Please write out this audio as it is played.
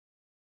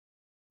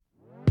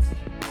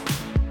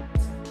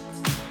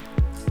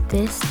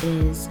This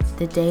is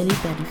The Daily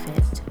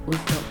Benefit with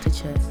Dr.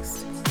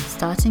 Chuks,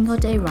 starting your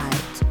day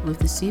right with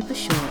the super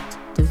short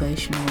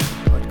devotional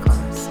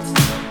podcast.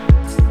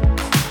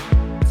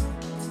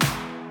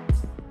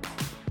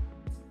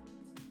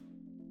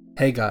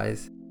 Hey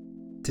guys,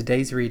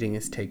 today's reading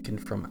is taken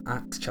from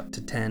Acts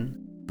chapter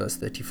 10, verse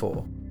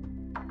 34.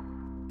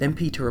 Then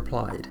Peter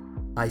replied,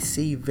 I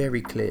see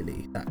very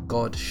clearly that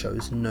God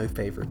shows no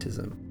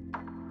favoritism.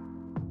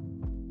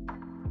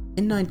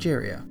 In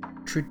Nigeria,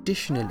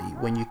 traditionally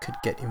when you could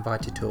get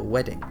invited to a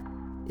wedding,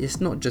 it's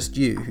not just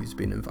you who's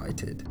been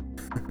invited.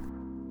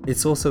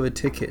 It's also a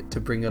ticket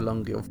to bring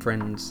along your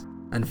friends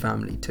and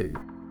family too.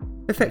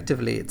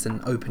 Effectively, it's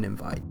an open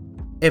invite.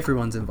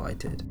 Everyone's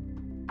invited.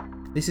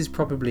 This is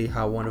probably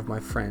how one of my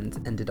friends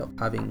ended up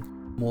having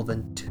more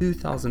than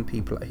 2,000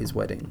 people at his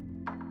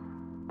wedding.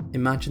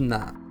 Imagine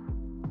that.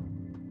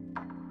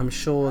 I'm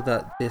sure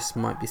that this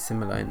might be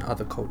similar in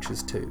other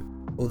cultures too,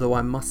 although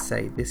I must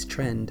say this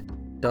trend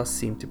does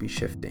seem to be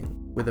shifting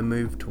with a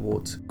move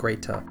towards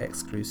greater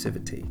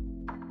exclusivity.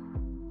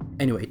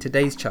 Anyway,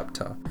 today's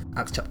chapter,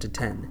 Acts chapter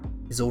 10,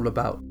 is all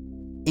about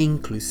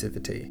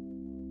inclusivity.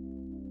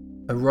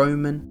 A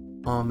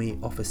Roman army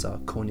officer,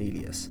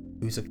 Cornelius,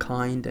 who's a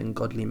kind and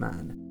godly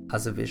man,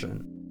 has a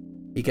vision.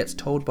 He gets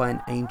told by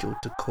an angel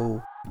to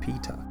call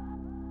Peter.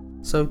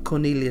 So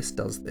Cornelius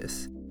does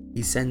this.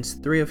 He sends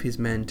 3 of his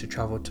men to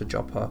travel to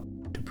Joppa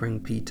to bring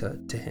Peter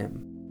to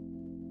him.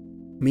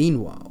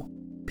 Meanwhile,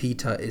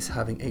 Peter is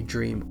having a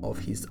dream of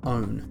his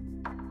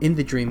own. In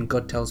the dream,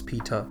 God tells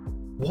Peter,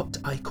 "What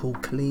I call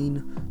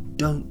clean,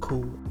 don't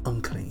call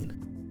unclean."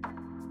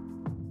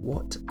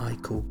 What I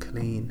call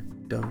clean,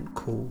 don't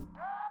call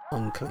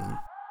unclean.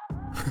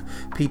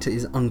 Peter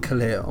is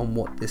unclear on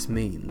what this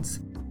means,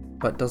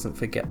 but doesn't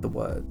forget the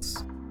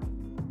words.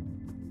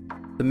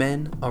 The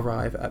men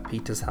arrive at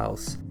Peter's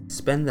house,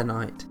 spend the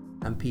night,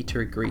 and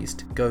Peter agrees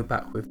to go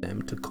back with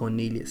them to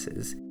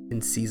Cornelius's in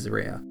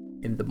Caesarea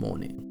in the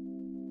morning.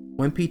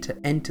 When Peter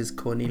enters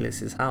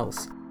Cornelius's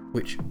house,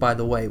 which by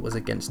the way was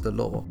against the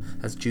law,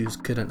 as Jews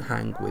couldn't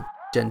hang with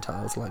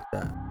Gentiles like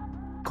that,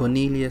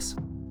 Cornelius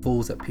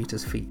falls at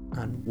Peter's feet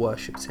and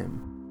worships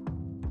him.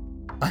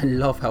 I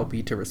love how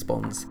Peter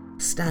responds,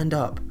 "Stand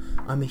up,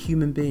 I'm a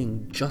human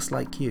being just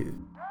like you."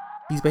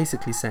 He's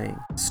basically saying,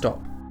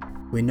 stop,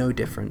 we're no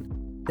different,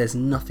 there's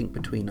nothing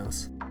between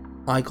us.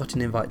 I got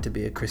an invite to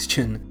be a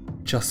Christian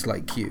just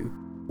like you,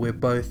 we're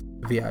both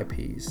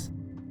VIPs.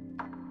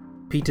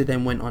 Peter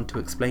then went on to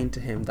explain to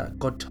him that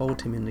God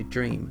told him in the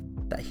dream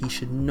that he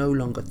should no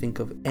longer think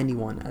of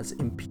anyone as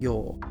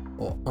impure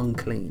or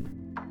unclean,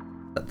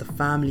 that the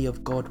family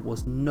of God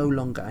was no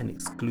longer an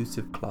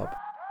exclusive club,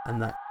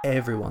 and that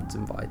everyone's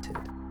invited.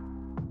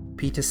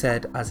 Peter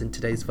said, as in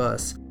today's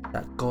verse,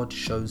 that God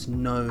shows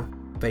no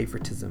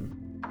favoritism.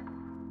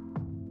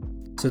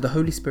 So the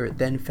Holy Spirit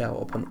then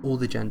fell upon all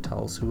the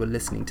Gentiles who were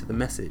listening to the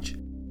message,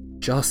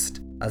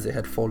 just as it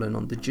had fallen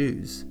on the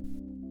Jews.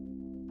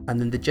 And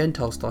then the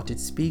Gentiles started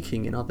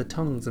speaking in other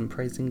tongues and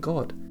praising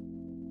God,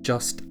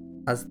 just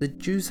as the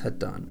Jews had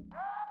done.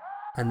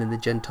 And then the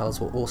Gentiles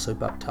were also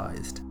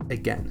baptized,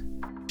 again,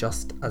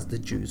 just as the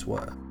Jews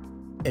were.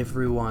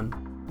 Everyone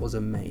was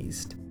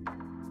amazed.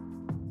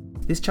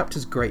 This chapter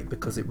is great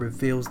because it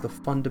reveals the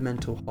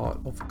fundamental heart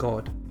of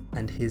God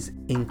and His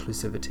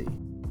inclusivity.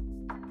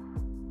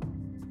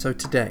 So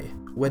today,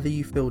 whether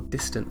you feel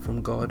distant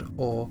from God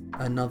or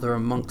another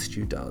amongst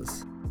you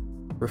does,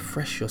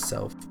 refresh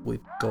yourself with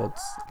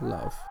God's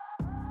love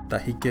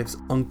that He gives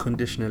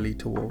unconditionally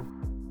to all.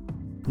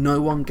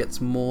 No one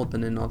gets more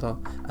than another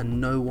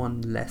and no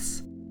one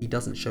less. He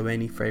doesn't show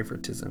any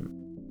favoritism.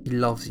 He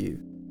loves you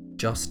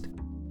just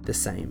the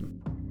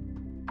same.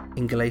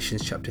 In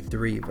Galatians chapter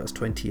 3 verse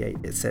 28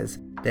 it says,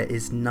 "There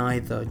is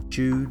neither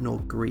Jew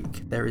nor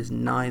Greek, there is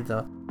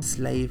neither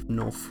slave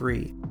nor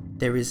free,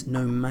 there is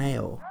no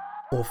male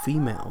or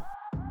female,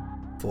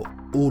 for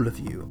all of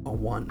you are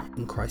one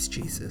in Christ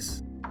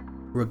Jesus."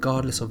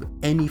 Regardless of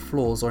any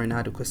flaws or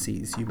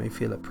inadequacies you may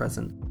feel at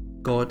present,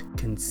 God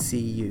can see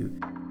you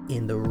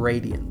in the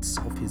radiance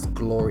of His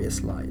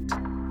glorious light.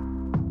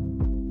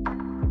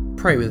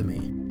 Pray with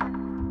me.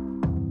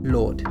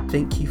 Lord,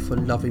 thank you for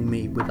loving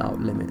me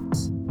without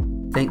limits.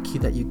 Thank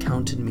you that you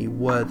counted me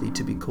worthy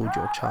to be called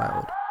your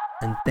child,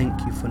 and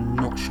thank you for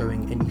not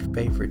showing any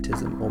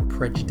favoritism or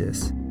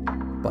prejudice,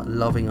 but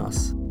loving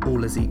us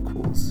all as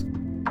equals.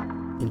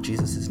 In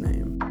Jesus'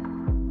 name,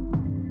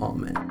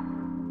 Amen.